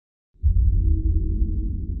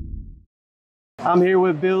I'm here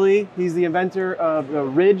with Billy. He's the inventor of the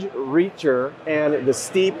Ridge Reacher and the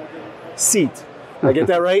SteepSeat. Did I get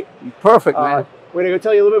that right? Perfect, man. We're going to go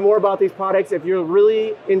tell you a little bit more about these products. If you're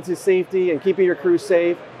really into safety and keeping your crew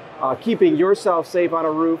safe, keeping yourself safe on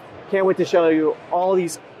a roof, can't wait to show you all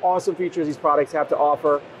these awesome features these products have to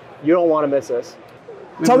offer. You don't want to miss this.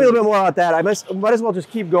 Tell me a little bit more about that. I might as well just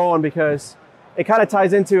keep going because it kind of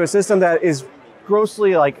ties into a system that is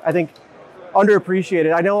grossly, like, I think,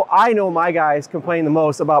 underappreciated. I know my guys complain the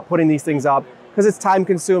most about putting these things up because it's time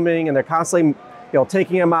consuming and they're constantly,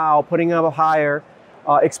 taking them out, putting them up higher,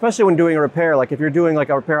 especially when doing a repair. Like if you're doing like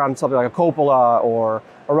a repair on something like a cupola or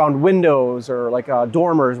around windows or like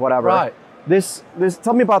dormers, whatever. Right.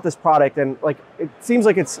 Tell me about this product, and like it seems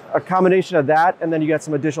like it's a combination of that, and then you got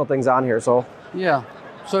some additional things on here. So yeah,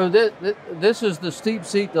 so this is the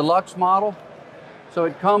SteepSeat Deluxe model. So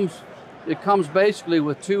it comes basically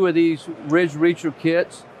with two of these Ridge Reacher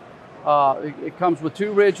kits. It comes with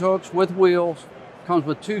two ridge hooks with wheels, comes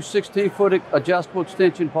with two 16-foot adjustable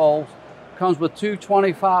extension poles, comes with two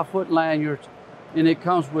 25-foot lanyards, and it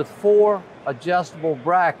comes with 4 adjustable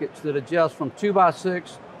brackets that adjust from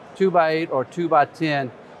 2x6, 2x8, or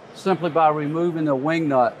 2x10 simply by removing the wing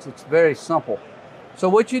nuts. It's very simple. So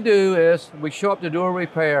what you do is we show up to do a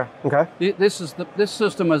repair. Okay. This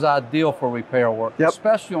system is ideal for repair work,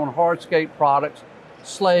 especially on hardscape products,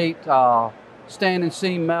 slate, standing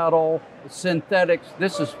seam metal, synthetics.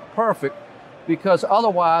 This is perfect because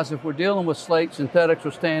otherwise, if we're dealing with slate, synthetics,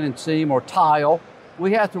 or standing seam or tile,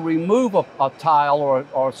 we have to remove a tile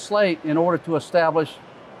or slate in order to establish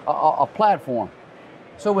a platform.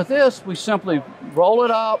 So with this, we simply roll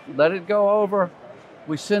it up, let it go over.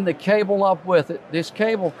 We send the cable up with it. This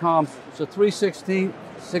cable comes, it's a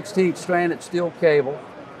 3/16 stranded steel cable.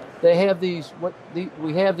 They have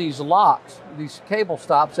we have these locks, these cable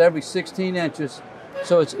stops every 16 inches,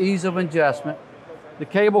 so it's ease of adjustment. The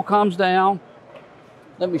cable comes down.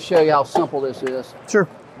 Let me show you how simple this is. Sure.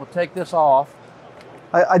 We'll take this off.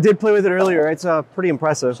 I did play with it earlier. It's pretty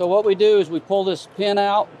impressive. So what we do is we pull this pin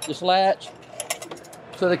out, this latch.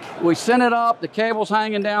 So we send it up, the cable's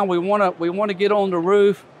hanging down, we want to get on the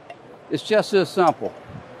roof. It's just this simple.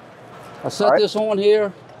 I set this on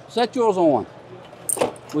here, set yours on.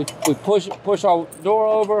 We push our door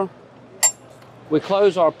over, we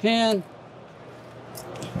close our pin.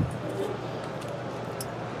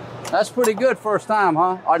 That's pretty good first time, huh?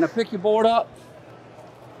 All right, now pick your board up,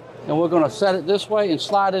 and we're gonna set it this way and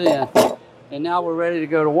slide it in. And now we're ready to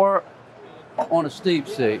go to work on a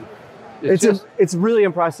SteepSeat. It's really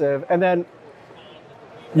impressive, and then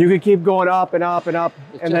you could keep going up and up and up,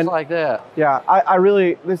 and then like that. Yeah, I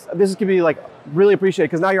really this could be like really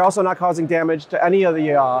appreciated because now you're also not causing damage to any of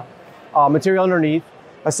the material underneath.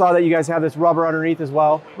 I saw that you guys have this rubber underneath as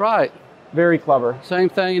well. Right. Very clever. Same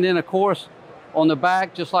thing, and then of course on the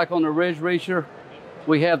back, just like on the Ridge Reacher,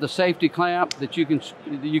 we have the safety clamp that you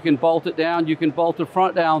can bolt it down. You can bolt the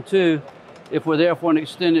front down too, if we're there for an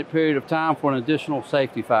extended period of time for an additional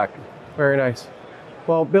safety factor. Very nice.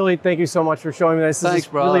 Well, Billy, thank you so much for showing me this. Thanks,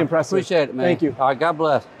 brother. Really impressive. Appreciate it, man. Thank you. All right, God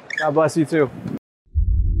bless. God bless you too.